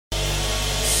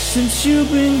since you've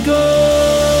been gone.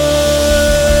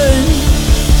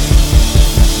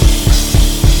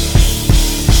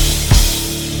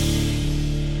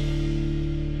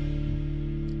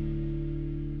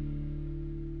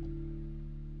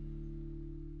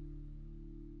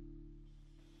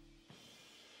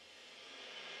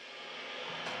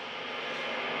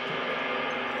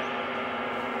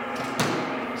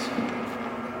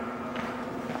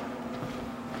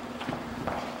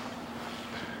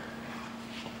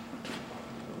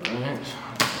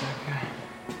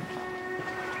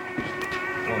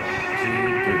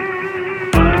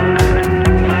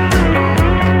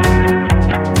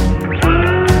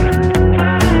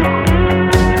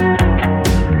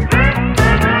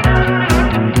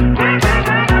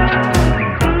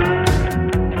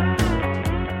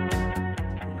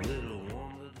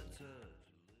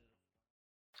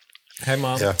 Hey,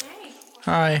 Mom. Yeah.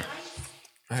 Hi.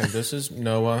 Hey, this is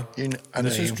Noah.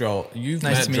 This is Joel. You've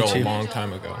Nice met to meet Joel you. a long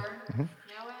time ago.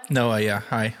 Noah, yeah.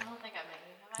 Hi.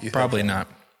 You Probably have not.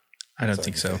 I don't that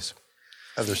think on so. your face.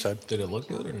 Other side. Did it look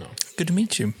good or no? Good to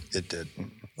meet you. It did.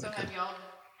 So have y'all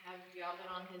been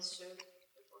on his show?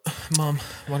 Mom,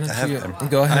 why don't have you been.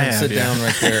 go ahead I and have, sit yeah. down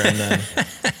right there, and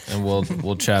then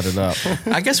we'll chat it up.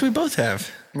 I guess we both have.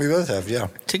 We both have, yeah.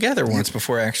 Together once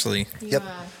before, actually. Yep.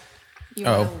 You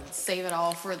Oh. want to save it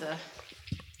all for the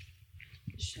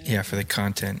show? Yeah, for the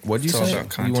content. What'd you It's all say? about You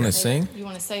content. want to sing? You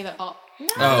want to save it all? No.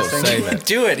 Oh, save it.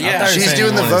 Do it, yeah. thought you were She's saying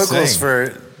doing the you wanna vocals sing.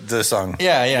 for the song.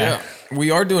 Yeah, yeah. Yeah,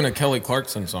 we are doing a Kelly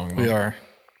Clarkson song. Mom. We are.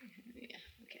 Yeah,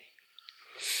 okay.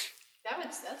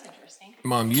 That's interesting.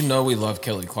 Mom, you know we love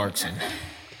Kelly Clarkson.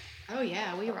 Oh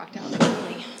yeah, we rocked out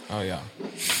early. Oh yeah.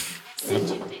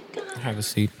 Have a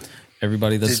seat,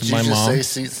 everybody. This Did is you my just mom. say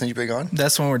since you've been gone?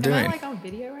 That's what we're Am I doing. like on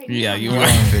video right now? Yeah, you We're are.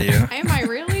 on video. Am I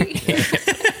really?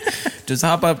 Just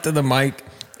hop up to the mic,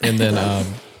 and then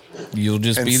you'll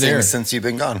just And be sing there. since you've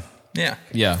been gone. Yeah.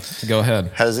 Yeah, go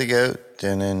ahead. How does it go?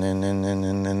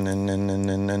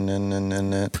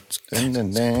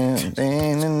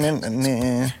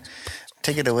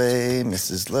 Take it away,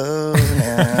 Mrs. Lowe.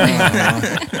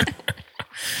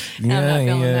 I'm not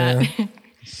feeling that.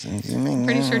 Now.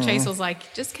 Pretty sure Chase was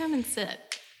like, just come and sit.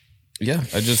 Yeah,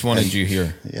 I just wanted you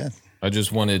here. Yeah. I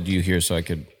just wanted you here so I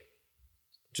could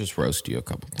just roast you a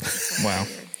couple times. Wow.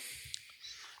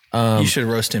 You should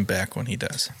roast him back when he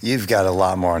does. You've got a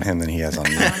lot more on him than he has on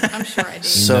you. I'm sure I do.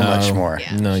 So No. much more. Yeah,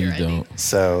 I'm No, sure you I do. don't.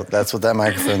 So that's what that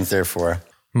microphone's there for.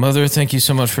 Mother, thank you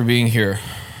so much for being here.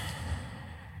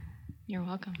 You're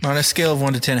welcome. On a scale of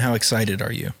 1 to 10, how excited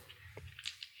are you?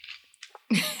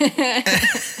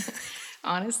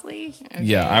 Honestly? Okay.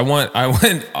 Yeah, I want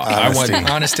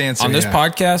Honest answer. on this yeah.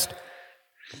 podcast.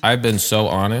 I've been so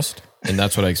honest, and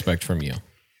that's what I expect from you.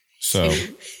 So,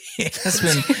 He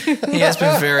has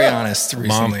been very honest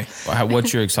Mom, recently.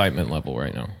 what's your excitement level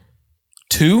right now?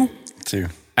 2 Too.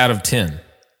 out of 10.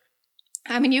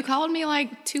 I mean, you called me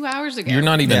like 2 hours ago. You're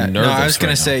not even Yeah, nervous. no, I was going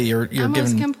right to say you're Almost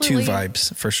giving completely- 2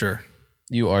 vibes for sure.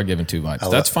 you are giving 2 vibes.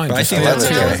 That's fine. but I Just think let that's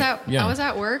it And go. okay. I was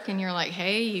at work, and you're like,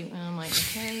 "Hey," and I'm like,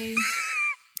 "Okay,"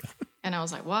 and I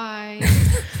was like, "Why?"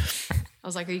 I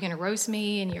was like, "Are you going to roast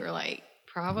me?" And you were like,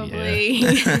 "Probably."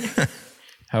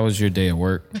 How was your day at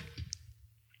work?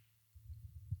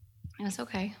 And it's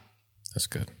okay. That's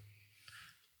good.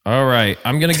 All right,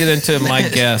 I'm gonna get into my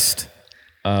guest.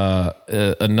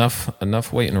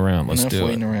 Enough waiting around. Let's Enough do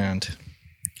waiting it. around.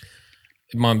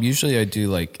 Mom, usually I do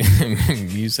like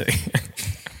music.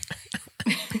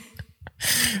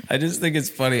 I just think it's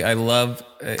funny. I love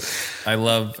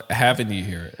having you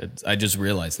here. I just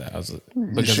realized that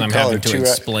because should I'm call having it to 2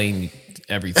 explain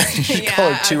everything. Yeah,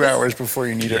 Call it 2 hours before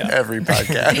you need her every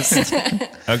podcast.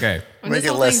 Okay. Make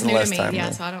it less and less time. Yeah,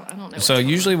 though. so I don't know. So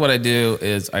usually what I do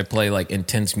is I play like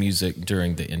intense music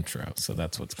during the intro. So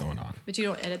that's what's going on. But you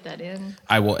don't edit that in.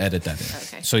 I will edit that in.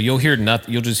 Okay. So you'll hear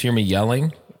nothing. You'll just hear me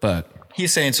yelling, but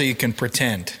He's saying so you can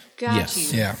pretend. Got Yes.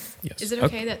 you. Yeah. yes. Is it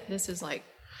okay that this is like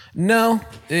No,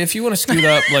 if you want to scoot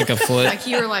up like a foot. like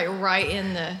you were like right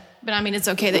in the? But I mean, it's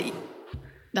okay that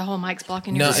the whole mic's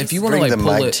blocking your No, face? if you want to Bring like the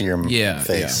pull mic it to your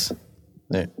face.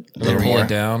 There. Yeah. Pull more. it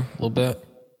down a little bit.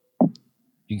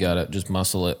 You got it. Just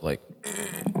muscle it like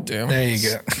down. There you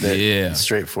go. Yeah.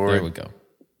 Straight forward. There we go.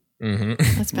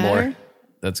 That's better. More.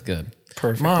 That's good.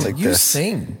 Perfect. Mom, Like you this.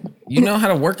 sing. You know how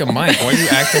to work a mic. Why are you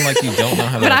acting like you don't know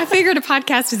how to? But I figured a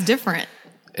podcast is different.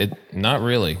 Not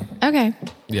really. Okay.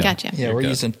 Yeah. Gotcha. Yeah, we're good.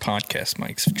 using podcast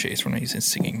mics, Chase. We're not using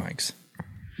singing mics.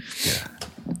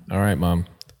 All right, Mom.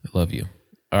 I love you.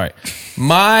 All right.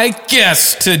 My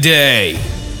guest today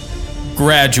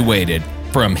graduated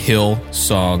from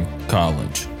Hillsong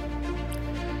College.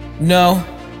 No,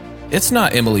 it's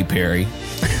not Emily Perry.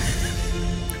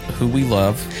 who we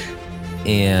love.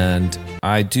 And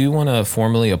I do want to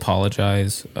formally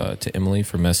apologize to Emily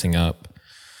for messing up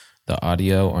the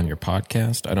audio on your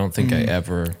podcast. I don't think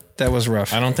That was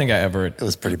rough. I don't think I ever It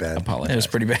was pretty bad. apologized. It was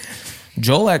pretty bad.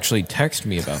 Joel actually texted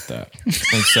me about that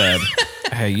and said,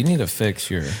 hey, you need to fix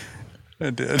your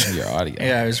audio.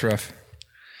 Yeah, it was rough.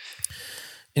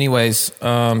 Anyways,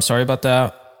 sorry about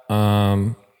that.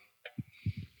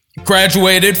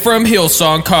 Graduated from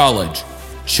Hillsong College.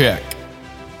 Check.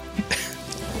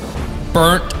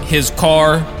 Burnt his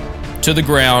car to the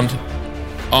ground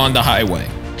on the highway.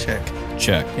 Check.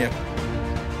 Check. Yep.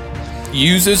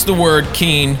 Uses the word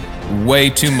keen way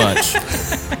too much.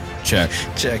 Check.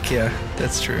 Check. Yeah,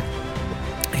 that's true.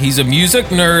 He's a music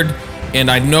nerd,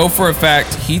 and I know for a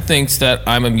fact he thinks that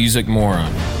I'm a music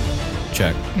moron.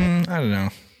 Check. I don't know.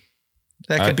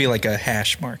 That could be like a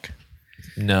hash mark.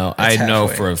 No, That's I know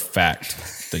halfway. for a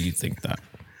fact that you think that.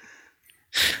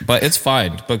 But it's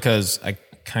fine because I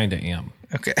kind of am.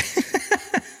 Okay.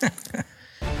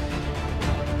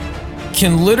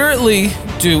 Can literally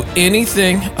do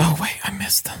anything. Oh, wait, I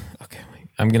missed them. Okay, wait.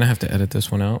 I'm going to have to edit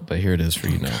this one out, but here it is for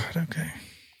you now. Okay.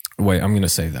 Wait, I'm going to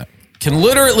say that. Can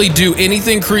literally do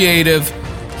anything creative.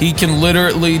 He can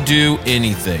literally do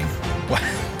anything. Wow.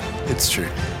 It's true.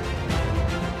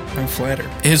 I'm flattered.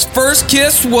 His first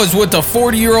kiss was with a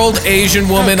 40-year-old Asian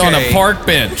woman on a Okay. park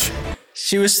bench.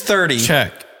 She was 30.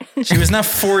 Check. She was not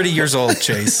 40 years old,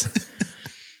 Chase.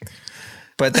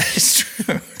 But that is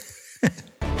true.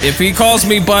 If he calls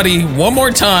me buddy one more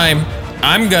time,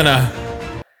 I'm gonna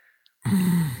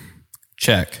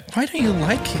check. Why don't you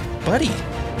like him, buddy?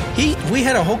 We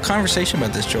had a whole conversation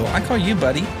about this, Joel. I call you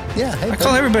buddy. Yeah. Hey, I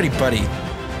call everybody buddy.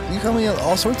 You call me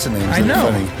all sorts of names. I They're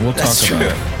know. funny. We'll That's talk about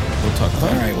true. it. We'll talk about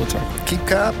All it. right, we'll talk. Keep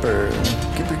cop or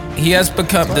keep it. He has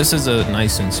become. This is a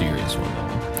nice and serious one.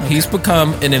 Though. He's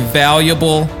become an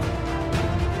invaluable.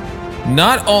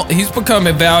 He's become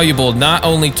invaluable not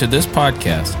only to this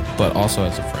podcast but also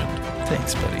as a friend.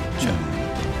 Thanks, buddy.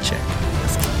 Check.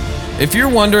 If you're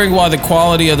wondering why the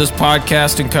quality of this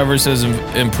podcast and covers has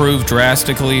improved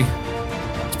drastically,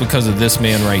 it's because of this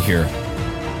man right here.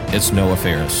 It's Noah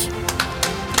Ferris.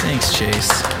 Thanks, Chase.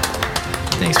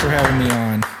 Thanks for having me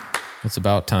on. It's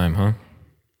about time, huh?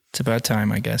 It's about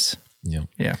time, I guess. Yeah.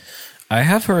 Yeah. I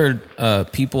have heard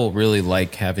people really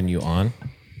like having you on.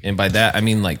 And by that, I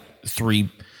mean like 3.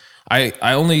 I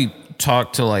only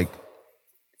talk to like,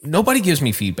 nobody gives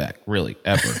me feedback really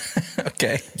ever.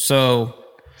 Okay. So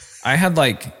I had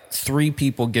like 3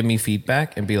 people give me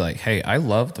feedback and be like, hey, I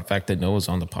love the fact that Noah's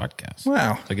on the podcast.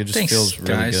 Wow. Like it just Thanks, feels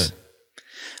really guys. good.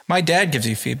 My dad gives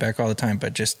you feedback all the time,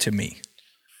 but just to me.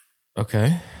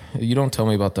 Okay. You don't tell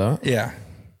me about that. Yeah.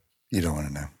 You don't want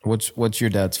to know. What's your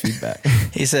dad's feedback?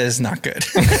 He says not good.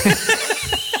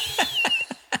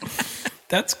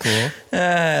 That's cool.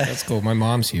 That's cool. My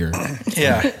mom's here.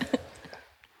 Yeah.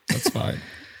 That's fine.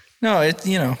 No,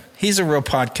 he's a real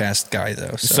podcast guy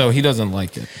though. So he doesn't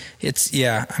like it.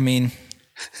 I mean,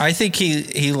 I think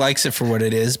he likes it for what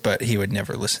it is, but he would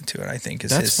never listen to it, I think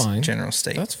is That's his fine. general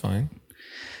state. That's fine.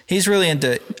 He's really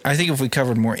into, I think if we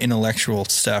covered more intellectual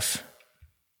stuff,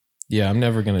 Yeah, I'm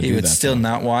never going to do he that. would still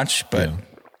not watch, but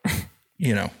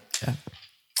Yeah.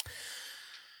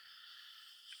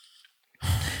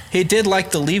 He did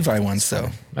like the Levi ones though.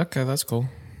 Okay, that's cool.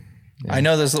 I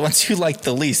know those are the ones you like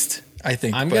the least, I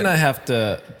think. I'm but- going to have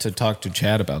to talk to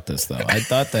Chad about this, though. I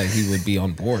thought that he would be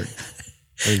on board.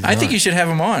 I think you should have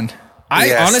him on.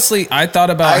 Honestly, I thought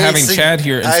about having Chad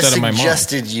here instead of my mom. I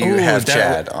suggested you Ooh, have that-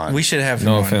 Chad on. We should have him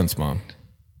No on. offense, Mom.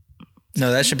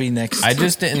 No, that should be next. I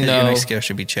just didn't Your know next guest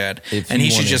should be Chad. if And you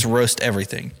he should wanted- just roast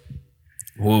everything.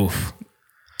 Woof.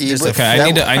 Just Okay, I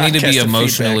need to be podcast of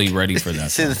emotionally feedback. ready for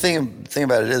that. See, the thing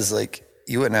about it is, like,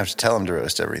 you wouldn't have to tell him to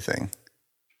roast everything.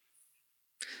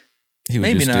 He would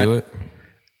Maybe just not. do it.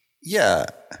 Yeah.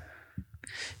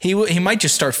 He might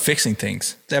just start fixing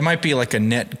things. That might be like a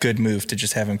net good move to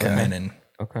just have him come in, and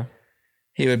Okay.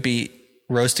 he would be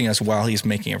roasting us while he's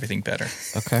making everything better.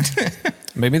 Okay.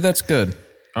 Maybe that's good.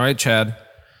 All right, Chad.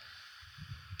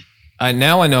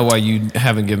 Now I know why you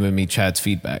haven't given me Chad's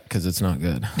feedback, because it's not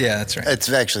good. Yeah, that's right.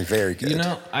 It's actually very good. You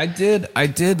know, I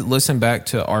did listen back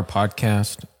to our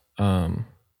podcast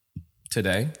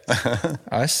today.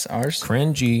 Ours.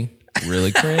 Cringy.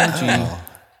 Really cringy.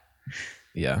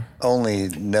 Yeah. Only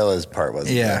Noah's part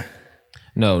wasn't Yeah. there.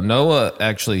 No, Noah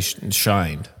actually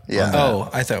shined. Yeah. Oh,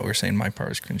 I thought we were saying my part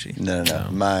was cringy. No.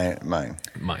 Mine. Mine.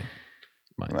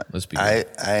 Let's be real.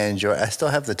 I enjoy. I still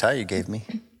have the tie you gave me.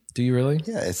 Do you really?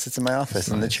 Yeah, it sits in my office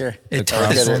in the chair. It I look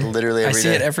does. at it literally I every see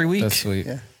day. it every week. That's sweet.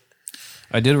 Yeah.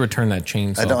 I did return that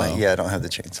chainsaw. I don't. though, Yeah, I don't have the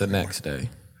chainsaw. the next day.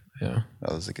 Yeah.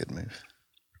 That was a good move.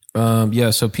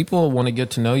 Yeah, so people want to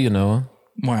get to know you, Noah.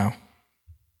 Wow.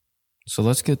 So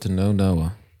let's get to know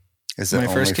Noah. Is it My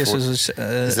only first kiss 40? was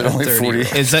Is it only 40?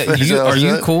 Is that you? Are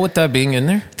you cool with that being in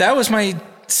there? That was my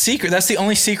secret. That's the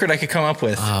only secret I could come up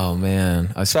with. Oh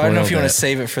man, So I don't know if you want to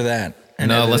save it for that.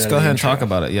 No, let's go ahead and talk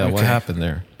about it. Yeah, what happened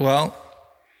there? Well,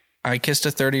 I kissed a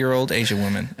 30-year-old Asian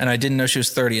woman, and I didn't know she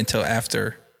was 30 until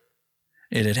after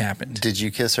it had happened. Did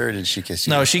you kiss her or did she kiss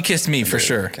you? No, she kissed me for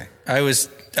sure. Okay.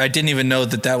 I didn't even know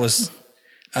that was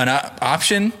an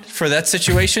option for that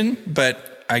situation,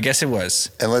 but I guess it was.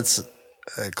 And let's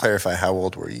clarify, how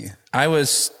old were you? I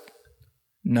was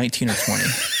 19 or 20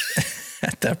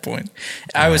 at that point.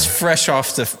 I was fresh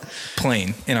off the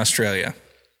plane in Australia.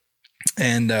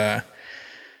 And I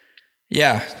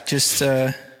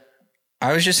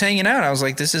was just hanging out. I was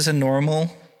like, this is a normal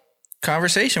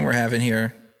conversation we're having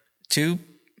here. Two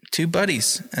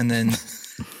buddies. And then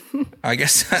I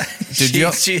guess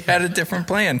she had a different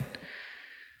plan.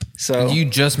 So You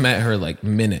just met her like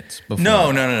minutes before.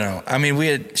 No. I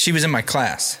mean, she was in my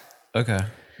class. Okay.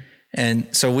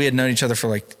 And so we had known each other for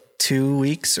like 2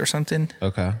 weeks or something.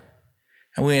 Okay.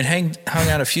 And we had hung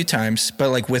out a few times, but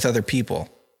like with other people.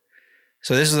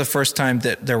 So this was the first time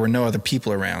that there were no other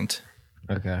people around.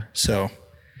 Okay. So,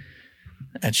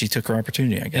 and she took her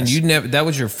opportunity, I guess. And that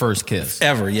was your first kiss?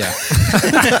 Ever, yeah.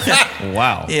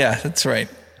 Wow. Yeah, that's right.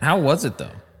 How was it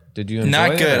though? Did you enjoy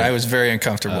Not it? good. or- I was very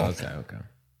uncomfortable. Oh, okay.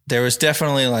 There was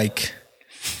definitely like,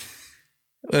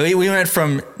 we went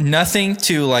from nothing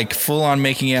to like full on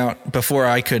making out before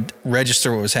I could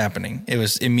register what was happening. It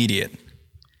was immediate.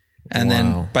 And Wow.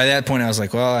 then by that point I was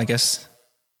like, well, I guess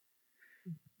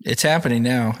it's happening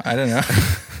now. I don't know.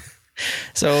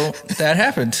 So that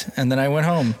happened. And then I went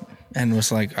home and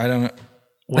was like, I don't know.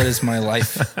 What is my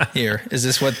life here? Is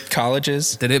this what college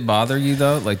is? Did it bother you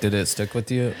though? Like, did it stick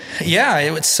with you? Yeah,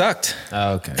 it sucked.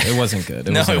 Oh, okay. It wasn't good.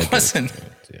 No, wasn't a it good wasn't.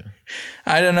 experience, yeah.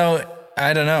 I don't know.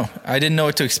 I didn't know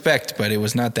what to expect, but it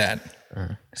was not that.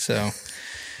 So,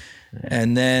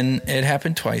 and then it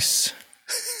happened twice.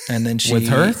 And then she With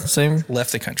her? Same?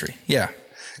 left the country. Yeah.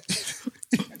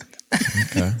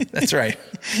 Okay. That's right.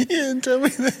 You didn't tell me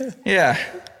that. Yeah.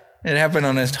 It happened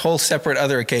on a whole separate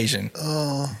other occasion.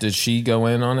 Did she go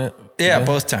in on it? Yeah,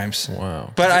 both times.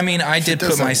 Wow. But I mean, I did put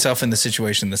doesn't- myself in the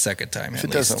situation the second time. If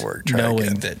it doesn't work, try knowing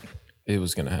again. that, It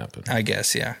was going to happen. I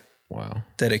guess, yeah, Wow.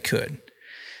 that it could.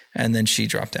 And then she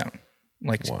dropped out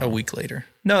like Wow. a week later.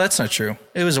 No, that's not true.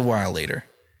 It was a while later.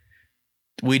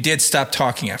 We did stop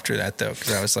talking after that though,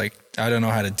 because I was like, I don't know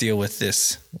how to deal with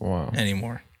this Wow.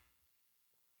 anymore.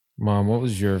 Mom, what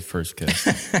was your first kiss?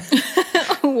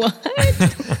 What?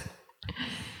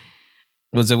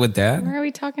 Was it with dad? Why are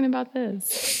we talking about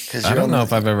this? 'Cause I you're don't on know the-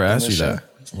 if I've ever on asked the you show.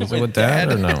 that. Was it with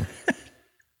dad or no?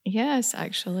 Yes,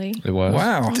 actually. It was?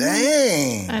 Wow.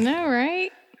 Dang. I know,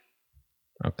 right?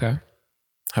 Okay.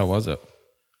 How was it?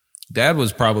 Dad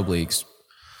was probably,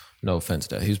 no offense,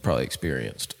 Dad, he was probably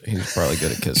experienced. He was probably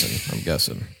good at kissing, I'm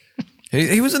guessing.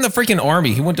 He was in the freaking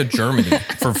army. He went to Germany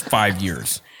for 5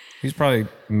 years. He's probably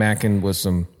macking with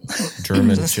some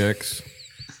German chicks.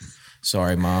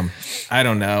 Sorry, Mom. I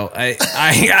don't know. I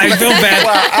feel bad.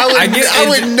 Wow, I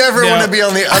would never want to be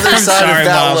on the other I'm side sorry, of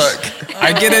that Mom. look.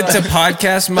 I get into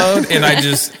podcast mode and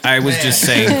I was just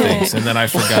saying things and then I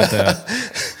forgot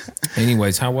that.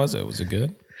 Anyways, how was it? Was it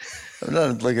good? I'm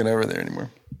not looking over there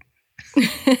anymore.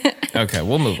 Okay,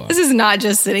 we'll move on. This is not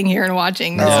just sitting here and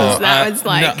watching. This is that was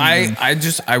like No,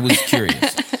 I was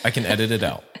curious. I can edit it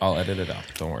out. I'll edit it out.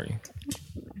 Don't worry.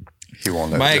 He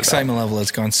won't know. My excitement level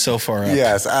has gone so far up.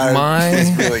 Yes, I'm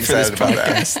Mine- really excited about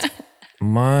that.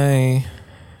 My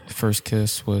first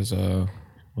kiss was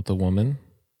with a woman.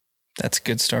 That's a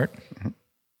good start.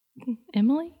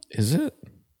 Emily. Is it?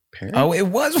 Perry? Oh, it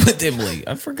was with Emily.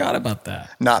 I forgot about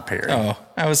that. Not Perry. Oh,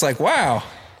 I was like, wow.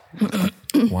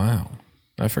 Wow.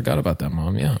 I forgot about that,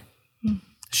 Mom. Yeah.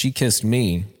 She kissed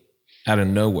me out of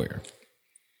nowhere.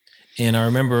 And I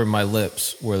remember my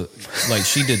lips were like,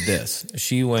 she did this.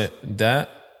 She went that,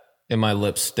 and my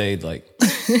lips stayed like,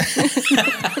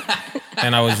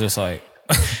 and I was just like,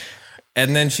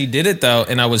 and then she did it though.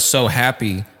 And I was so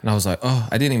happy. And I was like, oh,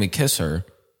 I didn't even kiss her.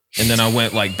 And then I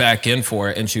went like back in for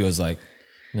it. And she was like,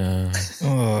 no.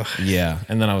 Oh, Yeah.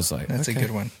 And then I was like, that's a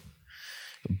good one.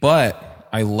 but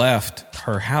I left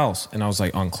her house and I was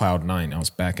like on cloud 9. I was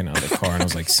backing out of the car and I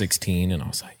was like 16 and I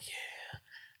was like, yeah.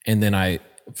 And then I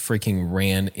freaking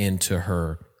ran into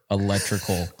her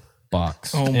electrical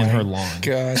box in her lawn.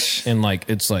 Gosh. And like,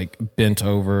 it's like bent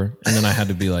over. And then I had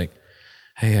to be like,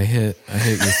 hey, I hit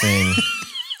your thing.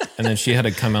 And then she had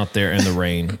to come out there in the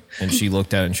rain and she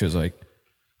looked at it and she was like,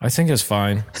 I think it's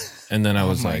fine. And then I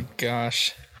was like,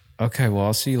 Gosh. okay, well,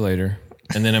 I'll see you later.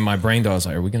 And then in my brain, I was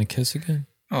like, "Are we gonna kiss again?"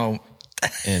 Oh,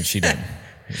 And she didn't.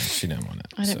 She didn't want it.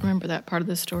 I didn't remember that part of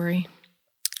the story.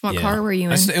 What Yeah. car were you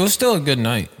in? It was still a good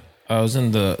night. I was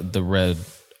in the red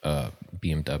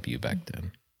BMW back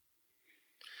then.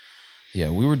 Yeah,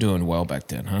 we were doing well back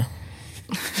then, huh?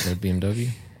 Red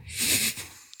BMW.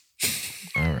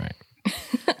 All right.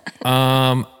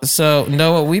 So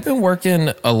Noah, we've been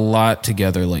working a lot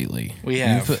together lately. We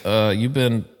have. You've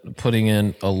been putting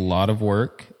in a lot of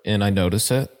work, and I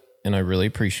notice it, and I really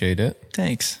appreciate it.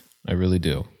 thanks. I really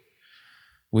do.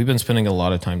 We've been spending a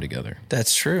lot of time together.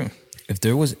 That's true. If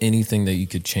there was anything that you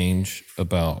could change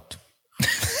about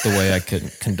the way I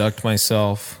could conduct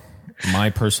myself, my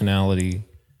personality,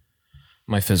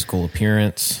 my physical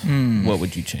appearance, what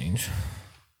would you change?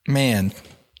 Man,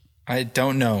 I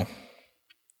don't know.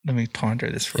 Let me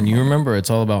ponder this for a And you moment. remember, it's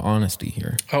all about honesty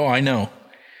here. Oh, I know.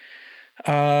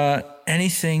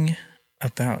 Anything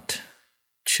about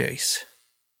Chase?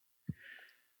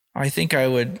 I think I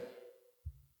would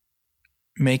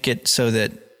make it so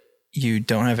that you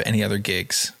don't have any other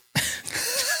gigs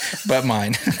but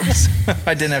mine. So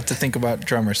I didn't have to think about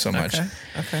drummers so much.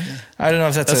 Okay. I don't know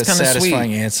if that's a kinda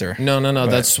satisfying sweet. answer. No, But-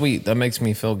 that's sweet. That makes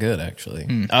me feel good,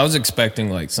 actually. I was expecting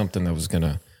like something that was going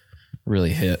to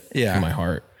really hit Yeah. my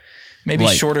heart. Maybe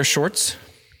like- shorter shorts.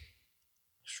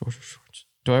 Shorts.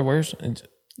 Do I wear? Have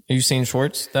you seen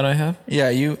shorts that I have? Yeah,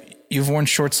 you've worn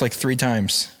shorts like 3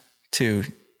 times to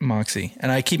Moxie,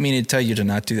 and I keep meaning to tell you to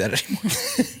not do that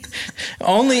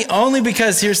anymore. only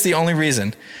because here's the only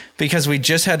reason, because we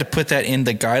just had to put that in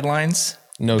the guidelines.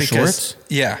 No Because- shorts?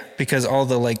 Yeah, because all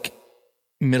the like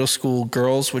middle school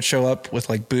girls would show up with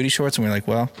like booty shorts, and we're like,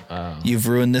 well, you've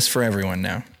ruined this for everyone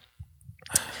now.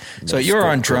 So you're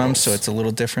on drums, so it's a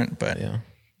little different, but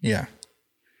yeah.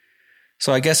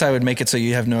 So I guess I would make it so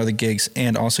you have no other gigs,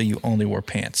 and also you only wore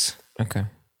pants. Okay.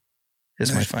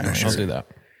 Is my final I'll answer. do that.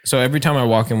 So every time I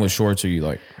walk in with shorts, are you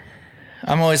like,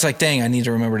 I'm always like, dang, I need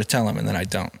to remember to tell him, and then I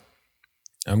don't.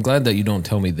 I'm glad that you don't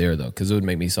tell me there though, because it would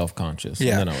make me self-conscious.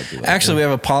 Yeah. And then I would be like, Actually, we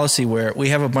have a policy where we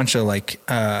have a bunch of like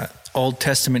Old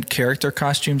Testament character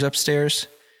costumes upstairs.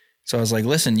 So I was like,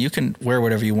 listen, you can wear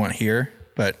whatever you want here,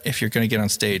 but if you're going to get on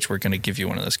stage, we're going to give you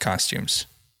one of those costumes.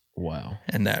 wow,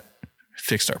 And that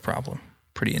fixed our problem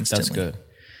pretty instantly. that's good.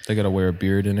 They got to wear a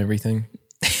beard and everything.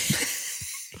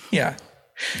 Yeah.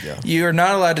 You are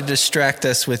not allowed to distract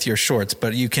us with your shorts,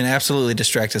 but you can absolutely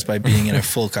distract us by being in a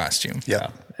full costume.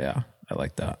 Yeah. Yeah, I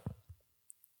like that.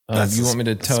 That's You want me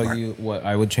to that's tell smart. you what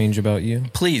I would change about you?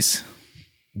 Please.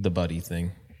 The buddy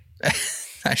thing.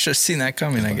 I should have seen that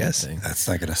coming, I guess. Thing. That's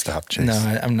not going to stop Chase. No,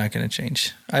 I'm not going to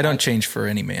change. I don't change for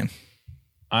any man.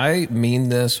 I mean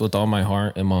this with all my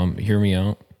heart, and Mom, hear me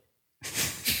out.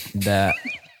 That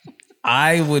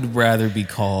I would rather be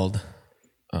called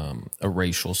a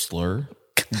racial slur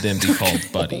than be called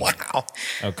buddy. Wow.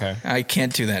 Okay. I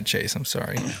can't do that, Chase. I'm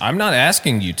sorry. I'm not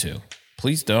asking you to.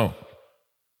 Please don't.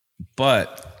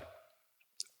 But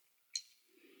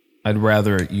I'd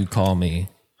rather you call me.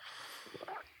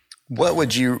 What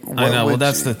would you? What I know. would Well,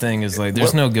 that's you, the thing is like,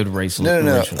 there's no good racial. No.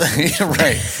 racial You're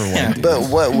right. for one. dude. But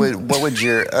what would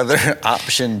your other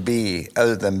option be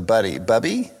other than buddy?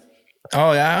 Bubby?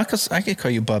 Oh, yeah. I could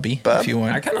call you Bubby Bub? if you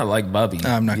want. I kind of like Bubby. No,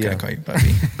 I'm not Yeah. going to call you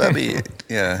Bubby. Bubby,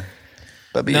 yeah.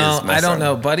 Bubby No, is my I don't son.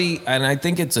 know, Buddy, and I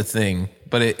think it's a thing,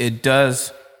 but it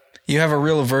does. You have a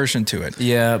real aversion to it.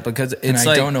 Yeah, because it's And I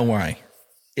like don't know why.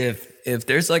 if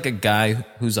there's like a guy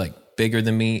who's like bigger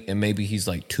than me and maybe he's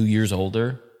like 2 years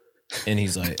older and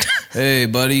he's like, "Hey,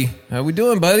 buddy, how we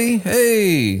doing, buddy?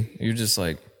 Hey," you're just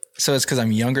like, So it's because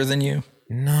I'm younger than you?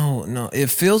 no. It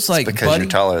feels like Because Buddy, you're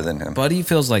taller than him. Buddy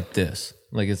feels like this,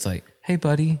 like it's like, "Hey,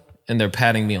 buddy," and they're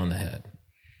patting me on the head.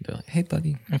 They're like, "Hey,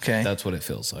 buddy." Okay. That's what it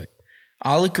feels like.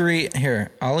 I'll agree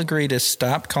to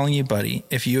stop calling you Buddy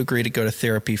if you agree to go to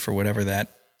therapy for whatever that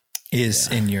is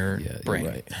in your Yeah, brain.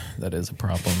 you're right. That is a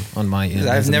problem on my end.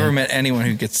 I've isn't never it? met anyone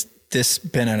who gets this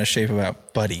bent out of shape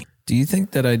about Buddy. Do you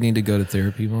think that I need to go to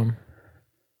therapy, Mom?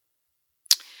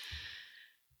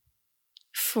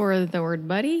 For the word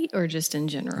buddy or just in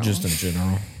general? Just in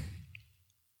general.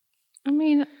 I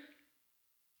mean,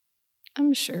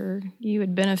 I'm sure you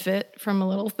would benefit from a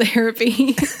little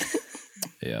therapy.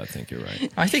 Yeah, I think you're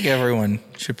right. I think everyone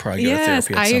should probably go Yes,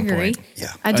 to therapy at I some agree. point.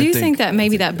 Yeah. I do think- think that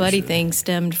maybe that buddy thing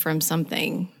stemmed from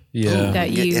something Yeah.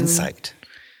 that Get you insight.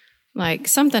 like.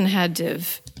 Something had to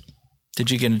have.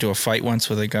 Did you get into a fight once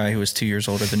with a guy who was 2 years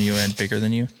older than you and bigger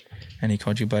than you? And he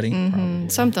called you Buddy?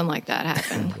 Something like that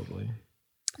happened.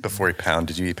 Before he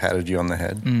pounded you, he patted you on the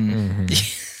head.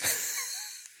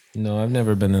 No, I've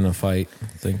never been in a fight,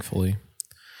 thankfully.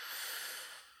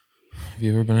 Have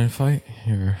you ever been in a fight?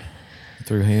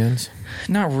 through hands?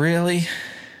 Not really.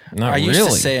 Not I really. used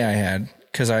to say I had,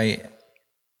 because I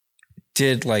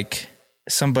did, like,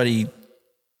 somebody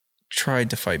tried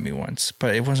to fight me once,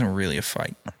 but it wasn't really a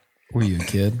fight. Were you a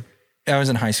kid? I was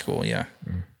in high school, yeah.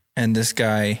 And this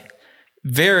guy,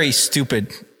 very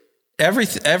stupid.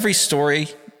 Every story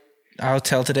I'll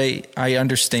tell today, I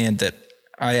understand that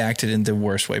I acted in the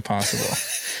worst way possible.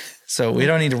 So we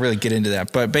don't need to really get into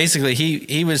that. But basically,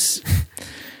 he was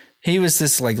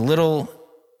this like little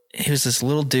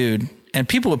dude, and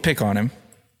people would pick on him,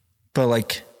 but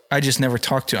like I just never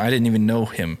talked to him. I didn't even know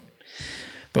him.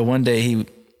 But one day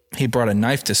he brought a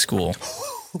knife to school.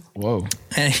 Whoa.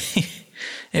 And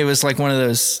it was like one of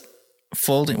those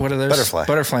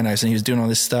butterfly knives, and he was doing all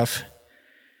this stuff.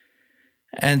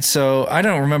 And so I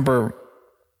don't remember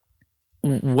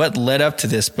what led up to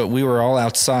this, but we were all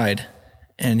outside,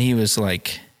 and he was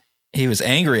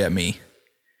angry at me.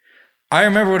 I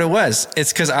remember what it was.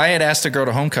 It's because I had asked a girl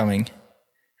to homecoming,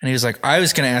 and he was like, I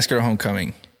was going to ask her to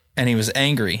homecoming, and he was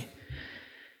angry.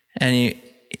 And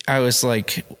I was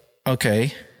like,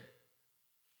 okay,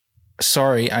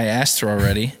 sorry, I asked her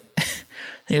already.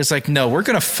 He was like, no, we're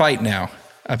going to fight now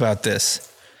about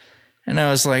this. And I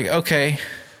was like, okay,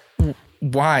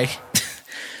 why?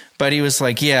 But he was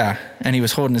like, yeah. And he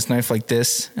was holding his knife like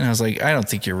this. And I was like, I don't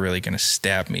think you're really going to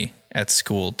stab me at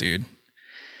school, dude.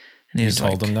 And he was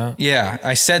told him that? Yeah,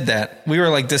 I said that. We were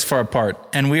like this far apart,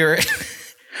 and we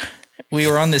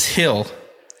were on this hill.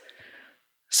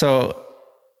 So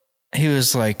he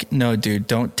was like, no, dude,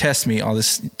 don't test me, all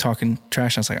this talking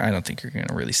trash. I was like, I don't think you're going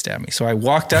to really stab me. So I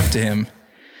walked up to him,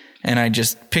 and I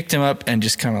just picked him up and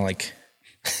just kind of like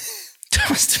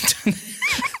tossed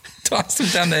him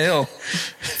down the hill.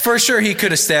 For sure, he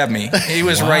could have stabbed me. He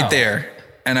was right there.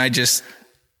 And I just,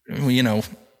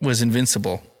 was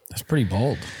invincible. That's pretty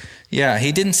bold. Yeah,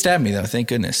 he didn't stab me, though. Thank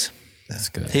goodness. That's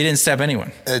good. He didn't stab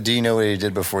anyone. Do you know what he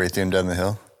did before he threw him down the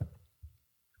hill?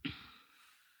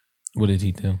 What did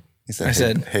he do? He said, I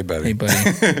said, hey, buddy. Hey, buddy. I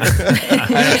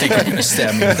don't think you're going to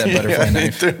stab me with that butterfly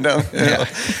knife. Threw him down the hill.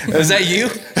 Yeah. Was that you?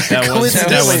 That was That's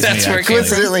me, where actually. it came from.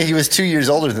 Coincidentally, he was 2 years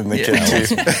older than the kid,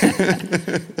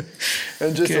 too.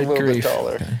 And just Good a little grief. bit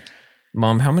taller. Okay.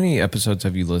 Mom, how many episodes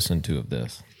have you listened to of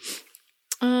this?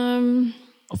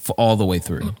 All the way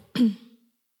through?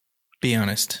 Be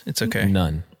honest. It's okay.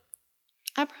 None.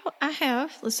 I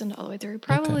have listened all the way through.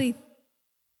 Probably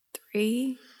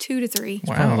 2 to 3.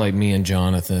 Wow. Kind of like me and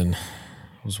Jonathan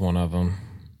was one of them.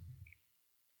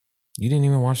 You didn't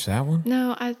even watch that one?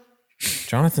 No,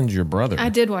 Jonathan's your brother. I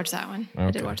did watch that one. I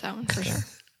did Okay. watch that one for sure. I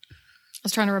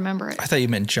was trying to remember it. I thought you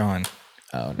meant John.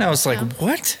 Oh, And I was like,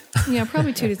 what? Yeah,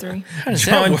 probably 2 to 3. How does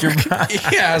John, that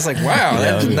work? Yeah, I was like, wow,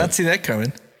 I did not see that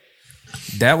coming.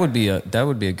 That would be a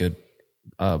good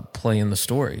play in the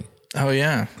story. Oh,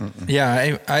 yeah.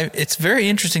 Yeah, it's very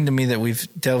interesting to me that we've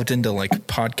delved into like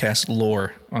podcast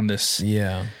lore on this.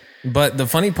 Yeah. But the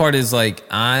funny part is like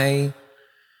when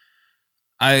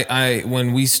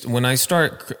I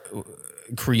start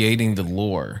creating the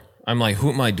lore, I'm like, who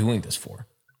am I doing this for?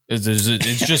 It's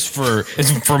just for my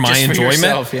Just for enjoyment.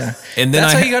 yourself, yeah. And then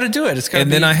That's how you got to do it. It's gotta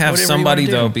and then be I have whatever you somebody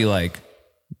wanna do. though be like,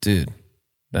 dude,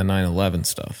 that 9/11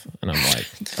 stuff, and I'm like,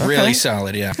 Really okay.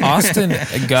 solid, yeah. Austin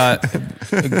got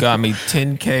me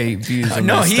 10K views. On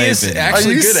No, my he stay is video.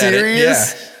 actually Are you good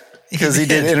serious? at it. Because he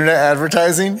did internet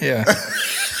advertising? Yeah.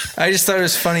 I just thought it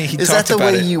was funny. He Is talked that the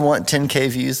about way it. you want 10K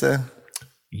views, though?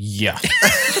 Yeah.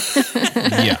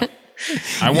 Yeah.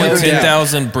 I want No doubt.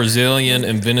 10,000 Brazilian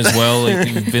and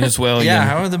Venezuelan Yeah,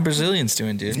 how are the Brazilians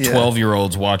doing, dude?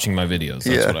 12-year-olds watching my videos. That's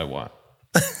Yeah. what I want.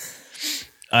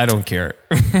 I don't care.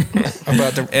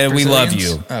 About the And we love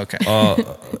Brazilians? you. Okay.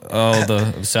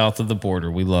 The south of the border.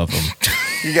 We love them.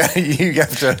 You got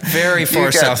to Very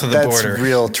far south of the border. That's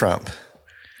real Trump.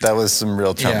 That was some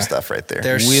real Trump Yeah. stuff right there.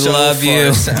 They're We so love far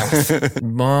you. south.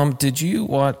 Mom, did you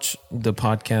watch the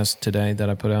podcast today that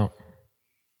I put out?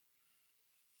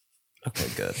 Okay,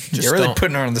 good. You're really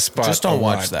putting her on the spot. Just don't a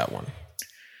watch lot. that one.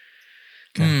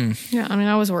 Yeah, I mean,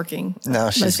 I was working Now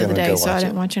she's most of the gonna day, go so I watch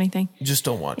didn't it. watch anything. Just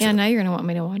don't watch Yeah, it. now you're going to want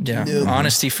me to watch Yeah. it.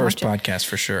 Honesty first Watch podcast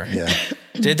for sure. Yeah.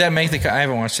 Did that make the cut? I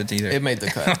haven't watched it either. It made the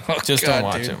cut. Oh, Just God, don't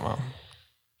watch dude. it, Mom.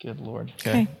 Good Lord.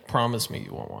 Okay? Promise me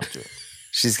you won't watch it.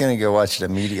 She's going to go watch it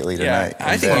immediately Yeah, tonight.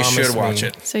 I think you Promise should watch me.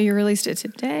 it. So you released it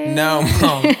today? No,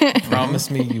 Mom. Promise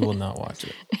me you will not watch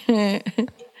it.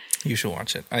 You should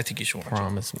watch it. I think you should watch it.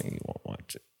 Promise me you won't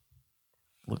watch it.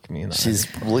 Look me in the She's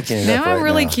eye. looking it Now up I'm right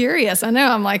really now. curious. I know.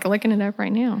 I'm like looking it up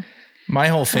right now. My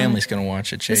whole family's going to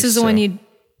watch it, Chase. This is the so- one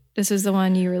This is the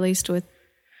one you released with,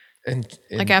 And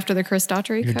like after the Chris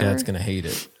Daughtry your cover? dad's going to hate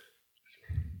it.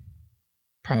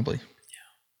 Probably.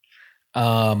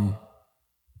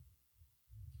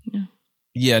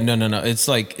 Yeah, no.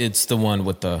 It's the one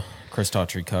with the Chris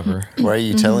Daughtry cover. Why are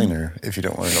you telling her if you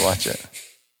don't want her to watch it?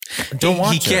 Don't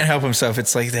watch He it. can't help himself.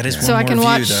 It's like that is one So I more can view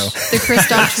watch though. the Chris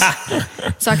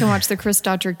Daughtry. So I can watch the Chris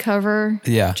Daughtry cover.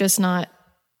 Yeah. Just not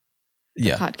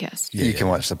Yeah. podcast. You can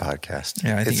watch the podcast.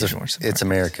 Yeah, I think it's you should watch the It's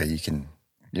America. You can.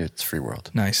 It's free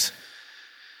world. Nice.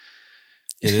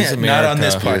 It is America. Not on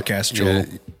this podcast, Joel.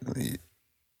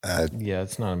 Yeah,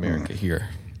 it's not America here.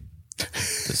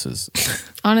 This is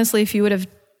Honestly, if you would have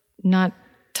not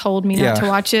told me Yeah. not to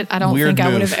watch it, I don't Weird think I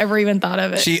would move. have ever even thought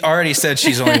of it. She already said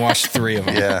she's only watched 3 of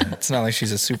them. Yeah. It's not like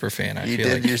she's a super fan. I You feel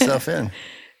did like. yourself in.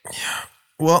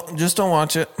 well, just don't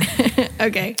watch it.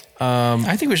 Okay.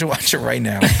 I think we should watch it right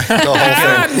now. The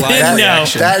whole thing. Live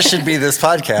reaction. That should be this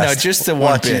podcast. No, just the one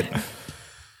Watching- bit.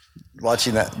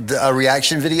 Watching a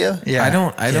reaction video. Yeah. I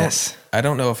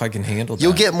don't know if I can handle that.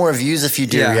 You'll get more views if you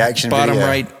do a reaction Bottom video.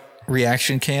 right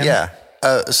reaction cam. Yeah.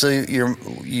 So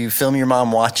you film your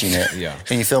mom watching it, Yeah.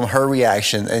 and you film her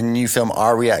reaction, and you film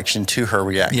our reaction to her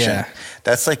reaction. Yeah.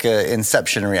 That's like a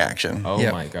Inception reaction. Oh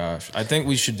Yep. my gosh. I think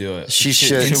we should do it. She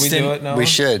should. Should we Instant- do it now? We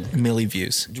should. Milli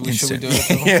views. Should we Instant. do it?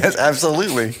 Phil? Yes,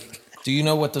 absolutely. Do you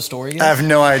know what the story is? I have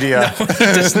no idea.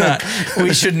 Does not.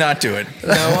 We should not do it.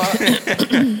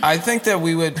 I think that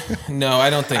we would. No, I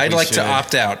don't think I'd we like should. to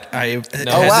opt out. Oh had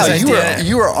wow, this idea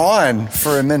you were on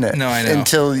for a minute. No, I know.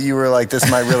 Until you were like, this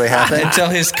might really happen. until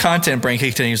his content brain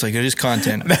kicked in. He was like, "It is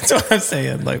content." That's what I'm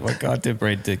saying. Like my content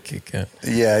brain did kick in.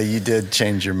 Yeah, you did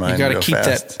change your mind. You got to real keep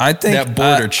fast. that. I think that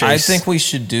border I chase. think we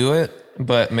should do it,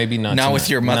 but maybe not. Not tonight. with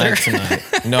your mother? Not tonight.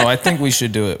 No, I think we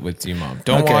should do it with you, Mom.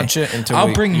 Don't Okay. watch it until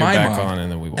I'll bring you're my back mom, on,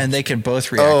 and then we watch. and they can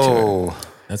both react to it. Oh,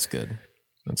 That's good.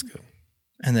 That's good.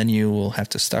 And then you will have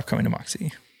to stop coming to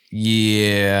Moxie.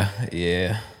 Yeah.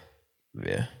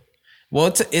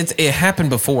 Well, it happened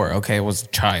before. Okay, it was a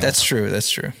child. That's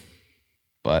true.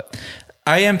 but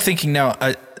I am thinking now.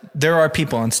 There are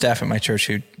people on staff at my church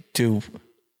who do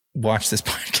watch this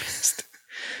podcast,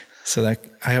 so that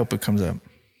I hope it comes up.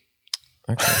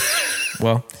 okay.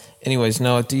 Well, anyways,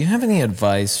 Noah, do you have any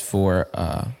advice for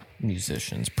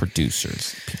musicians,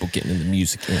 producers, people getting in the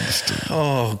music industry?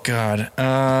 Oh God.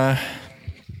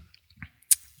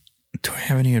 Do I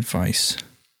have any advice?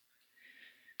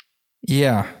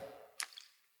 Yeah,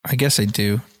 I guess I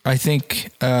do. I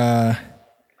think the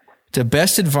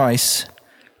best advice,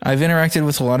 I've interacted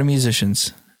with a lot of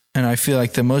musicians, and I feel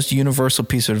like the most universal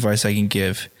piece of advice I can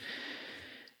give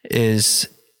is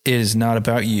it is not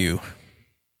about you.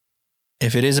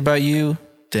 If it is about you,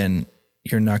 then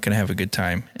you're not going to have a good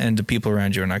time, and the people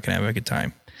around you are not going to have a good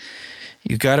time.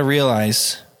 You got to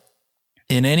realize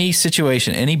in any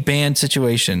situation, any band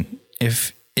situation,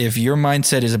 if your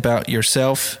mindset is about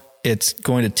yourself, it's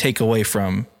going to take away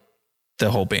from the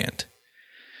whole band.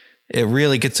 It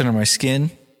really gets under my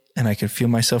skin, and I can feel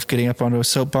myself getting up onto a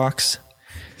soapbox.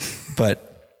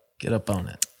 But Get up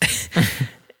on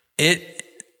it.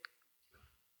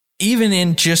 even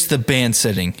in just the band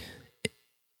setting,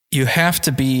 you have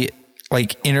to be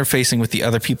like interfacing with the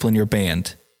other people in your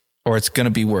band, or it's going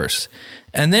to be worse.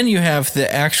 And then you have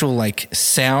the actual like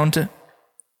sound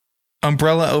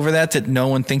umbrella over that no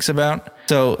one thinks about.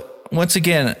 So once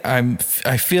again,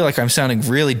 I feel like I'm sounding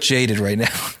really jaded right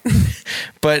now.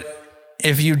 But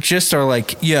if you just are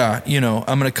like, yeah,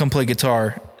 I'm going to come play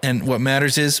guitar, and what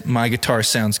matters is my guitar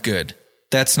sounds good.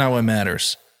 That's not what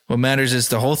matters. What matters is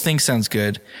the whole thing sounds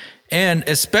good. And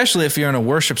especially if you're in a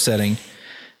worship setting,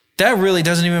 that really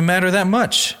doesn't even matter that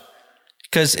much,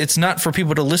 because it's not for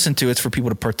people to listen to, it's for people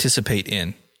to participate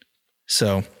in.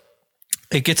 So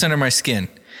it gets under my skin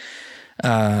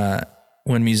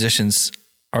when musicians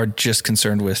are just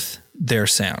concerned with their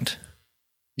sound.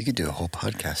 you could do a whole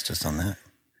podcast just on that.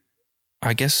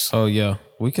 I guess Oh yeah,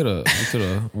 we could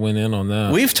have went in on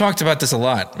that. we've talked about this a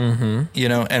lot,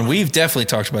 and we've definitely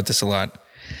talked about this a lot.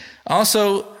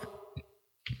 Also,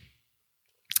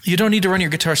 you don't need to run your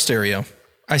guitar stereo.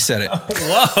 I said it.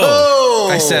 Whoa!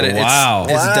 I said it. Wow.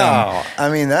 It's dumb. Wow. I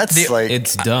mean, that's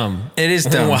It's dumb. It is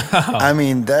dumb. I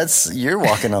mean, you're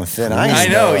walking on thin ice.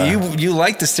 I know Noah. you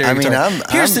like the stereo I mean, guitar.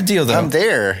 Here's the deal, though. I'm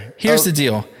there. Here's the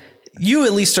deal. You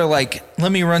at least are like,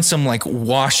 let me run some like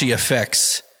washy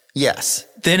effects. Yes.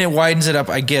 Then it widens it up.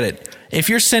 I get it. If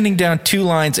you're sending down 2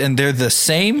 lines and they're the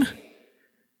same,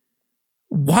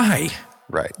 why?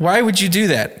 Right. Why would you do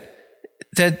that?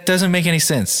 That doesn't make any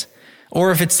sense.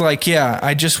 Or if it's like, yeah,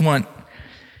 I just want,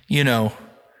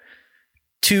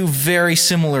 2 very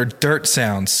similar dirt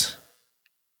sounds.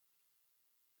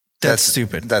 That's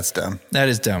stupid. That's dumb. That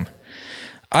is dumb.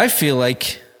 I feel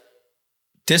like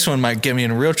this one might get me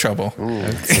in real trouble. Ooh,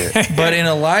 that's it. But in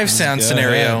a live sound Go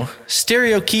scenario, ahead.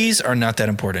 stereo keys are not that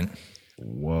important.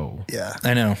 Whoa. Yeah.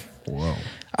 I know. Whoa.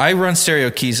 I run stereo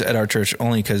keys at our church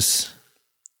only because,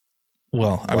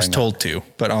 well, I was told to,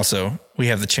 but also we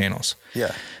have the channels.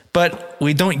 Yeah. But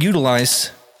we don't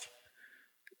utilize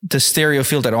the stereo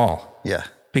field at all. Yeah.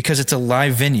 Because it's a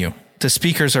live venue. The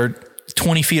speakers are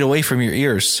 20 feet away from your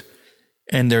ears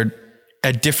and they're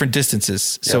at different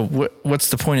distances. So what's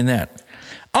the point in that?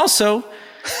 Also,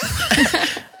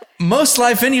 most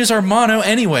live venues are mono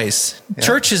anyways. Yeah.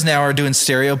 Churches now are doing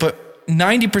stereo, but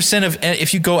 90% of,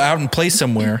 if you go out and play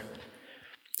somewhere,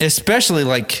 especially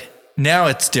like now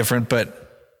it's different, but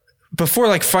before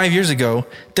like 5 years ago,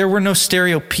 there were no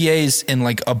stereo PAs in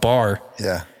like a bar.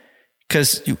 Yeah.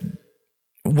 Because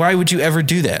why would you ever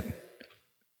do that?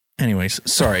 Anyways,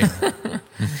 sorry.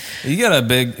 You got a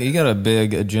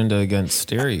big agenda against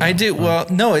stereo. I do. Well,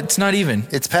 no, it's not even.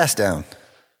 It's passed down.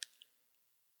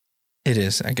 It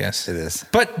is, I guess. It is.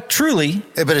 But truly.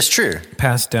 But it's true.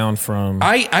 Passed down from.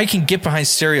 I can get behind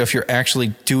stereo if you're actually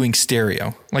doing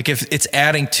stereo. Like if it's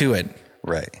adding to it.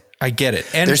 Right. I get it.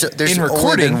 And there's in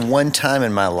recording, only been one time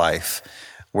in my life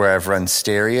where I've run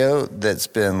stereo that's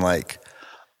been like,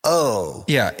 oh.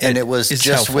 Yeah. And it was just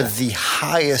helpful. with the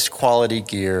highest quality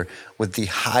gear, with the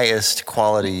highest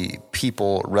quality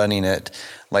people running it,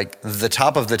 like the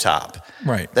top of the top.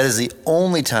 Right. That is the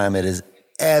only time it has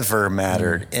ever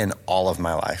mattered in all of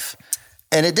my life.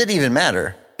 And it didn't even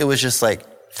matter. It was just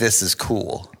like, this is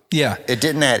cool. Yeah. It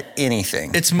didn't add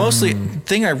anything. It's mostly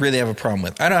thing I really have a problem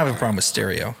with. I don't have a problem with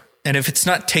stereo. And if it's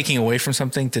not taking away from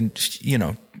something, then,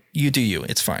 you do you.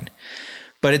 It's fine.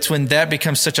 But it's when that